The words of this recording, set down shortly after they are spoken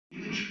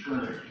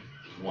bird.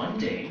 One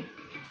day,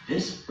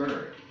 this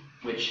bird,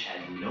 which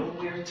had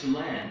nowhere to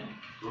land,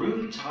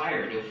 grew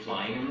tired of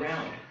flying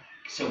around.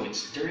 So it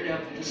stirred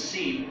up the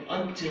sea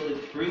until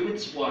it threw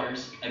its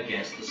waters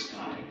against the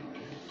sky.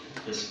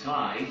 The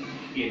sky,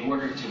 in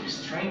order to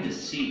restrain the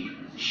sea,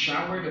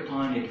 showered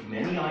upon it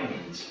many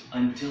islands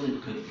until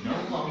it could no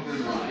longer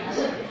rise,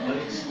 but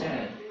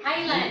instead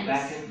moved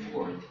back and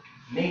forth,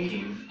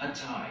 making a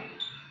tide.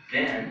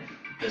 Then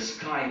the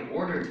sky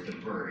ordered the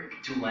bird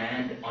to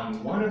land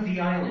on one of the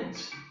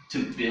islands,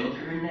 to build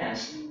her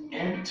nest,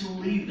 and to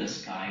leave the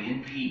sky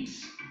in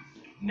peace.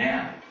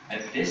 Now,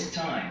 at this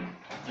time,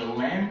 the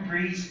land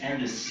breeze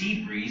and the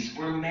sea breeze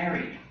were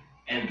married,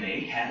 and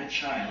they had a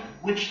child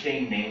which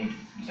they named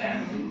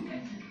Bamboo.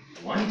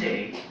 One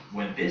day,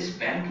 when this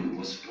bamboo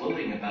was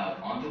floating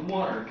about on the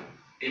water,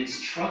 it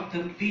struck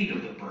the feet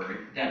of the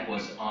bird that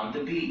was on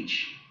the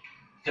beach.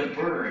 The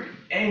bird,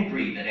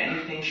 angry that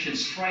anything should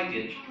strike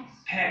it,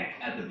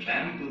 pecked at the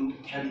bamboo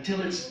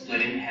until it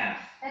split in half.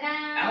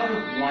 Out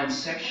of one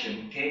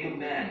section came a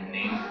man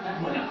named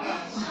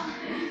Malakas,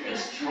 the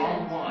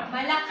strong one,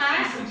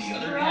 and from the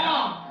other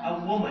half,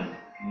 a woman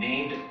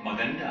named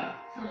Maganda,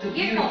 the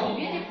beautiful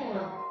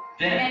one.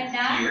 Then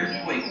the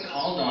earthquake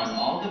called on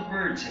all the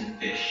birds and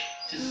fish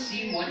to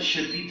see what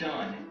should be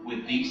done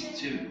with these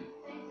two.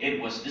 It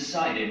was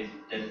decided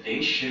that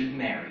they should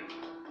marry.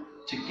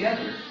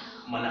 Together,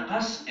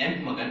 Malakas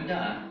and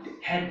Maganda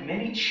had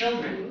many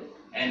children,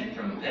 and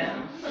from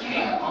them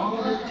came all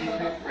the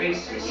different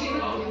races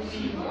of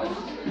people.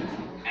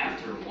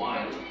 After a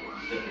while,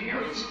 the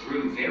parents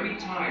grew very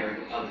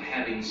tired of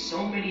having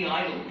so many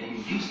idle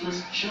and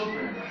useless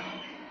children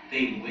around.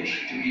 They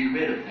wished to be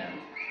rid of them,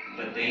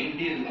 but they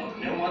knew of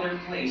no other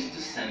place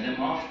to send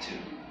them off to.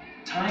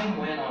 Time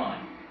went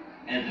on,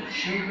 and the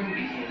children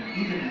became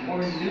even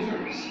more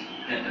numerous,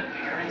 that the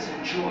parents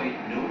enjoyed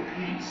no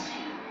peace.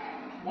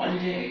 One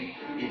day,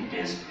 in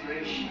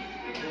desperation,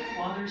 the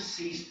father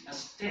seized a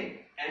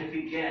stick and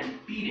began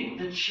beating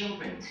the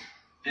children.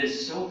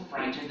 This so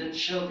frightened the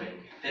children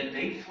that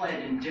they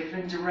fled in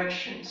different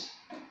directions,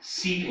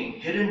 seeking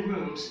hidden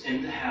rooms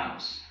in the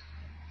house.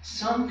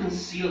 Some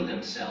concealed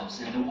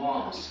themselves in the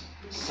walls,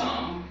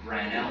 some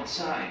ran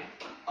outside,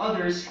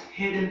 others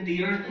hid in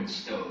the earthen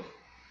stove,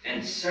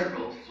 and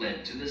several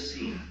fled to the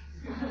sea.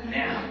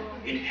 Now,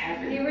 it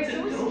happened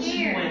that those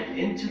who went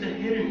into the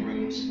hidden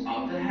rooms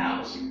of the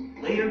house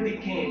later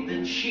became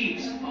the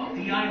chiefs of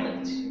the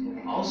islands,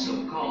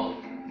 also called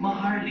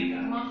Maharlika.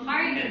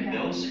 And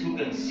those who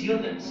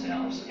concealed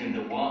themselves in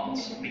the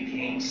walls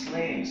became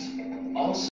slaves. Also